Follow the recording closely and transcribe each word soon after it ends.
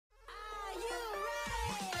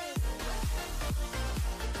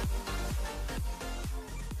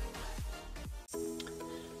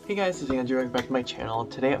Hey guys, it's Andrew, welcome back to my channel.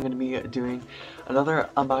 Today I'm going to be doing another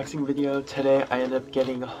unboxing video. Today I ended up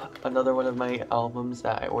getting another one of my albums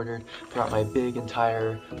that I ordered throughout my big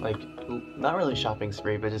entire, like, not really shopping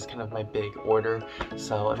spree, but just kind of my big order.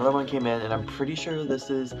 So another one came in and I'm pretty sure this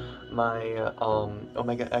is my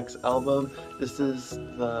Omegaex's album. This is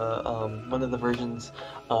the one of the versions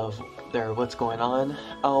of their What's Going On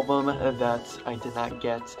album that I did not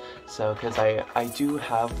get. So because I do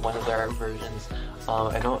have one of their versions.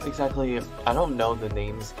 I don't know the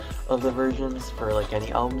names of the versions for like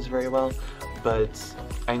any albums very well, but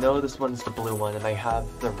I know this one's the blue one and I have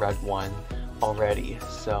the red one already,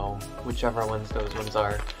 so whichever ones those ones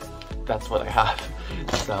are, that's what I have.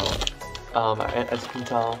 So as you can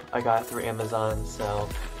tell, I got it through Amazon, so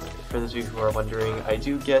for those of you who are wondering, I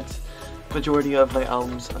do get majority of my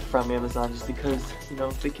albums from Amazon just because, you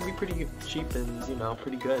know, they can be pretty cheap and, you know,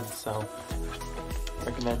 pretty good, so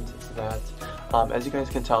recommend that. As you guys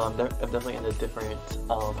can tell, I'm definitely in a different,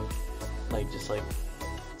 like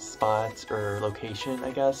spots or location,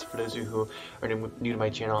 I guess. For those of you who are new to my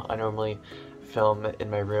channel, I normally film in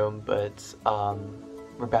my room, but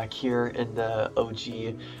we're back here in the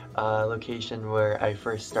OG location where I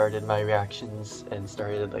first started my reactions and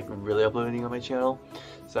started like really uploading on my channel.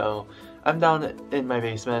 So I'm down in my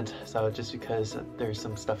basement, so just because there's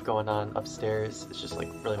some stuff going on upstairs, it's just like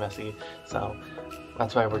really messy, so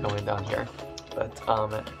that's why we're going down here. But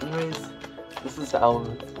anyways, this is the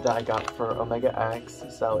album that I got for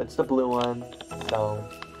Omegaex's, so it's the blue one. So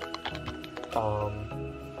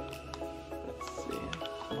let's see.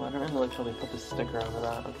 Oh, I don't really like how they put the sticker over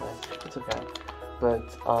that. Okay, it's okay.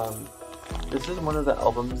 But this is one of the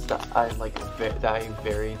albums that I like that I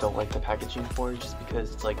very don't like the packaging for, just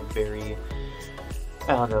because it's like very,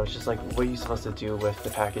 I don't know, it's just like what are you supposed to do with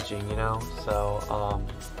the packaging, you know? So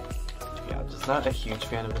yeah, just not a huge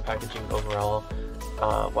fan of the packaging overall.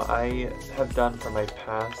 What I have done for my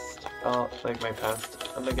past, my past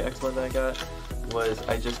Omegaex's one that I got, was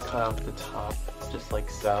I just cut off the top, just like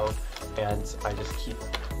so, and I just keep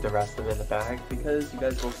the rest of it in the bag, because you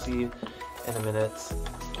guys will see in a minute.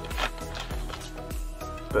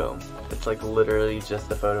 Boom. It's like literally just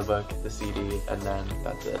the photo book, the CD, and then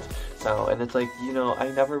that's it. So, and it's like, you know, I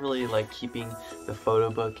never really like keeping the photo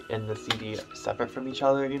book and the CD separate from each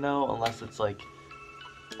other, you know, unless it's like,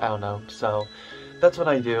 I don't know. So that's what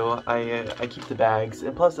I do. I keep the bags,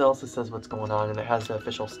 and plus it also says what's going on, and it has the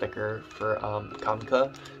official sticker for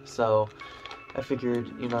Kamka. So I figured,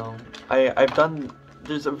 you know, I've done,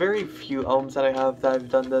 there's a very few albums that I have that I've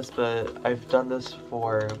done this, but I've done this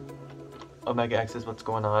for Omegaex's What's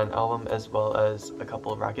Going On album, as well as a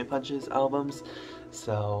couple of Rocket Punch's albums.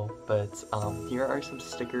 So, but here are some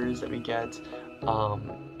stickers that we get. I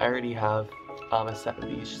already have a set of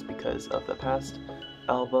these just because of the past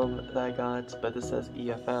album that I got, but this says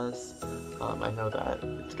EFS. I know that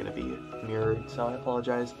it's gonna be mirrored, so I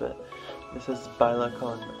apologize, but this is Baila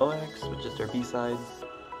con OX, which is their B-side.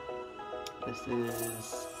 This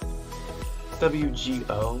is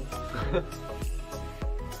WGO.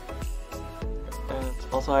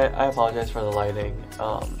 Also, I apologize for the lighting.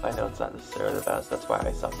 I know it's not necessarily the best, that's why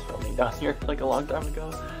I stopped filming down here like a long time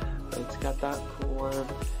ago. But it's got that cool one.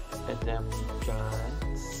 And then we got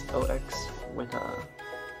OX Winner.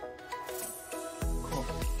 Cool.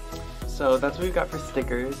 So that's what we got for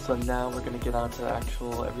stickers. So now we're gonna get on to the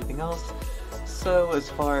actual everything else. So as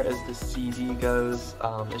far as the CD goes,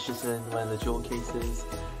 it's just in one of the jewel cases,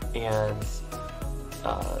 and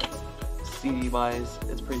CD wise,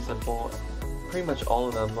 it's pretty simple. Pretty much all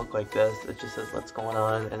of them look like this. It just says what's going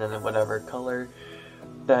on, and then in whatever color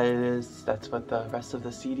that it is, that's what the rest of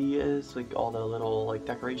the CD is, like all the little like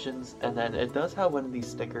decorations. And then it does have one of these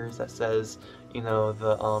stickers that says, you know,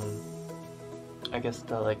 the I guess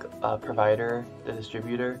the like provider, the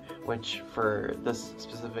distributor, which for this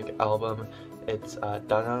specific album it's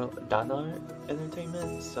Dana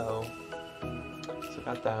Entertainment. So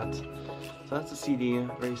got that. So that's the CD,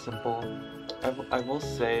 very simple. I will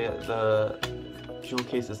say the jewel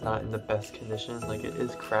case is not in the best condition, like it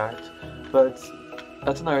is cracked, but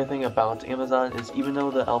that's another thing about Amazon, is even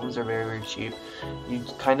though the albums are very, very cheap, you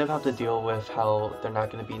kind of have to deal with how they're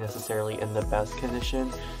not going to be necessarily in the best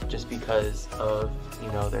condition, just because of,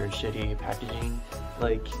 you know, their shitty packaging,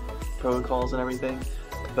 like, protocols and everything.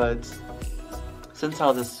 But since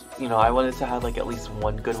how this, you know, I wanted to have like at least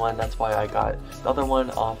one good one, that's why I got the other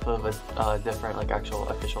one off of a different, like, actual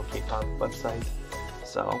official K-pop website.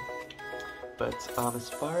 So, but as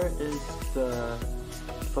far as the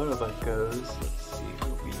photo book goes, let's see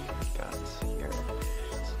what we got here.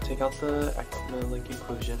 So take out the like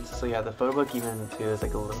inclusions. So yeah, the photo book even too is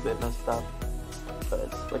like a little bit messed up,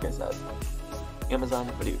 but like I said, Amazon,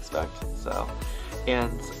 what do you expect? So,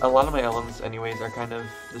 and a lot of my albums anyways are kind of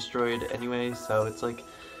destroyed anyway, so it's like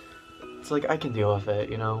I can deal with it,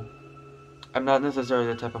 you know? I'm not necessarily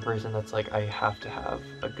the type of person that's like, I have to have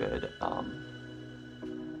a good album.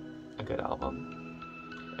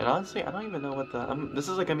 And honestly, I don't even know what this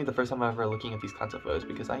is like gonna be the first time I'm ever looking at these concept photos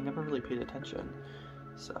because I never really paid attention.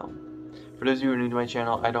 So, for those of you who are new to my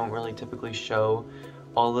channel, I don't really typically show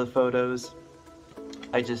all the photos.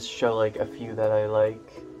 I just show like a few that I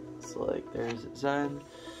like. So like, there's Zen.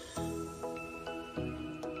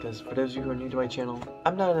 Because for those of you who are new to my channel,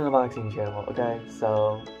 I'm not an unboxing channel, okay?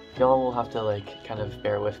 So, y'all will have to like, kind of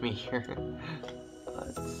bear with me here.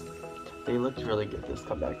 But they looked really good this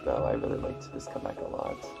comeback though. I really liked this comeback a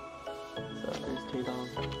lot. So there's Taedong.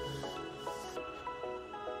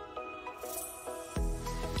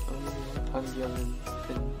 Han Yeon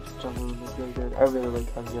and Junghoon look really good. I really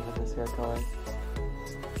like Han Yeon in this hair color.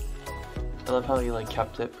 I love how he like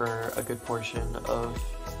kept it for a good portion of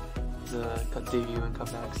the debut and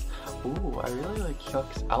comebacks. Ooh, I really like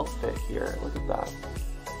Hyuk's outfit here. Look at that.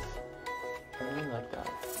 I really like that.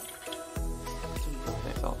 It's a really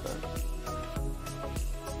nice outfit.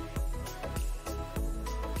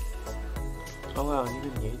 Oh wow, and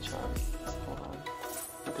even Ye-chan. Hold on.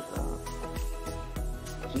 Look at that.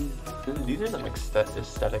 Jeez, these are some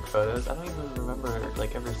aesthetic photos. I don't even remember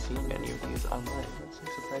like ever seeing any of these online. That's so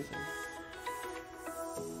surprising.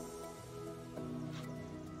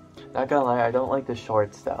 Not gonna lie, I don't like the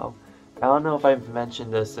shorts though. I don't know if I've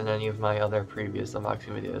mentioned this in any of my other previous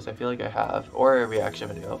unboxing videos. I feel like I have, or a reaction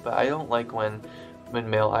video, but I don't like when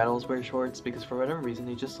male idols wear shorts because for whatever reason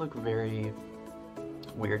they just look very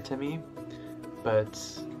weird to me. But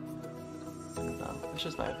I don't know, that's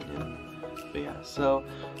just my opinion. But yeah, so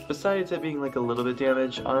besides it being like a little bit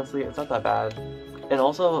damaged, honestly it's not that bad. And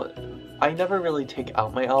also, I never really take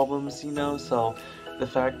out my albums, you know, so the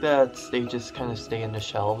fact that they just kind of stay in the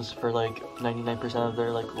shelves for like 99% of their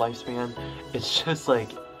like lifespan, it's just like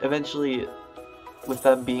eventually with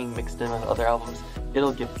them being mixed in with other albums,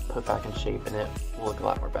 it'll get put back in shape and it will look a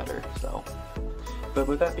lot more better. So, but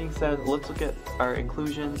with that being said, let's look at our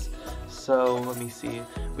inclusions. So let me see,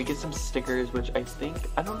 we get some stickers, which I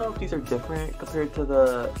don't know if these are different compared to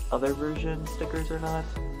the other version stickers or not.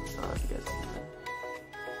 I don't know if you guys can see that.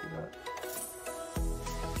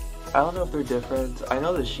 I don't know if they're different. I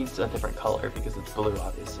know the sheet's a different color because it's blue,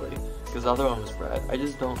 obviously, because the other one was red. I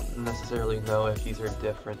just don't necessarily know if these are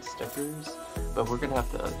different stickers, but we're gonna have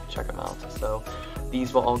to check them out. So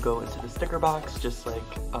these will all go into the sticker box, just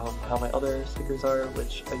like how my other stickers are,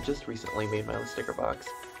 which I just recently made my own sticker box.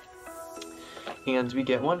 And we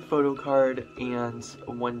get one photo card and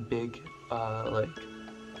one big like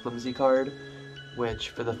flimsy card,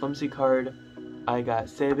 which for the flimsy card I got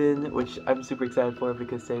Sabin, which I'm super excited for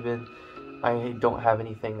because Sabin, I don't have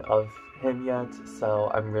anything of him yet, so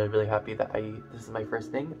I'm really happy that this is my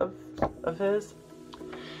first thing of his.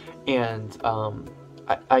 And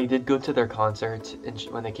I did go to their concert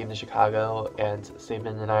when they came to Chicago, and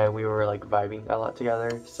Sabin and we were like vibing a lot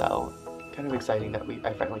together, so kind of exciting that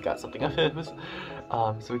I finally got something of his.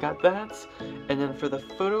 So we got that, and then for the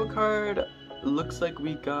photo card, looks like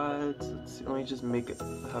we got, let's see, let me just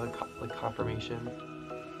have a confirmation.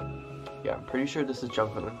 Yeah, I'm pretty sure this is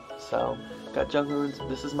Junghoon. So, got Junghoon's.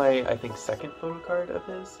 This is my, I think, second photo card of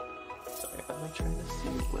his. Sorry, I'm like trying to see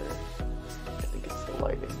where, I think it's the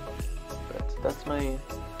lighting. But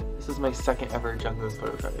this is my second ever Junghoon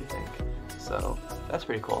photo card, I think. So, that's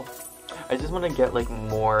pretty cool. I just want to get like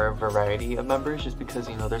more variety of members just because,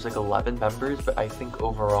 you know, there's like 11 members, but I think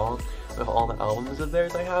overall with all the albums of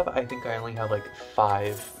theirs I think I only have like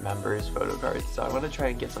 5 members photo cards, so I want to try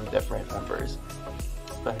and get some different members.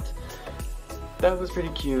 But that was pretty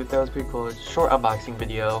cute, that was pretty cool. It's a short unboxing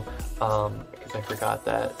video because I forgot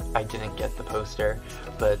that I didn't get the poster,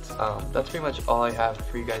 but that's pretty much all I have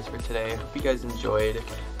for you guys for today. I hope you guys enjoyed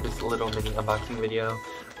this little mini unboxing video.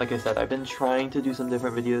 Like I said, I've been trying to do some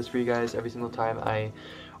different videos for you guys every single time I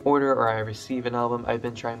order or I receive an album. I've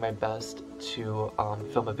been trying my best to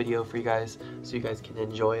film a video for you guys so you guys can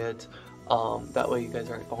enjoy it. That way you guys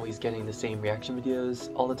aren't always getting the same reaction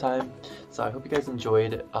videos all the time. So I hope you guys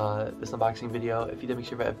enjoyed this unboxing video. If you did, make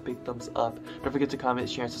sure to give it a big thumbs up. Don't forget to comment,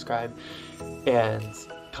 share, and subscribe. And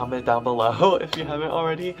comment down below if you haven't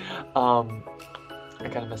already. I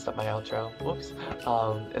kind of messed up my outro, whoops.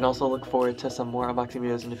 And also look forward to some more unboxing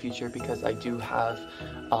videos in the future because I do have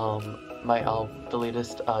the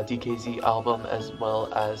latest DKZ album as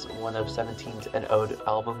well as one of 17's and Ode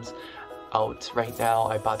albums out right now.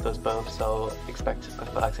 I bought those both, so expect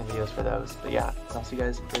unboxing videos for those. But yeah, I'll see you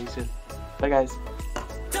guys very soon. Bye guys!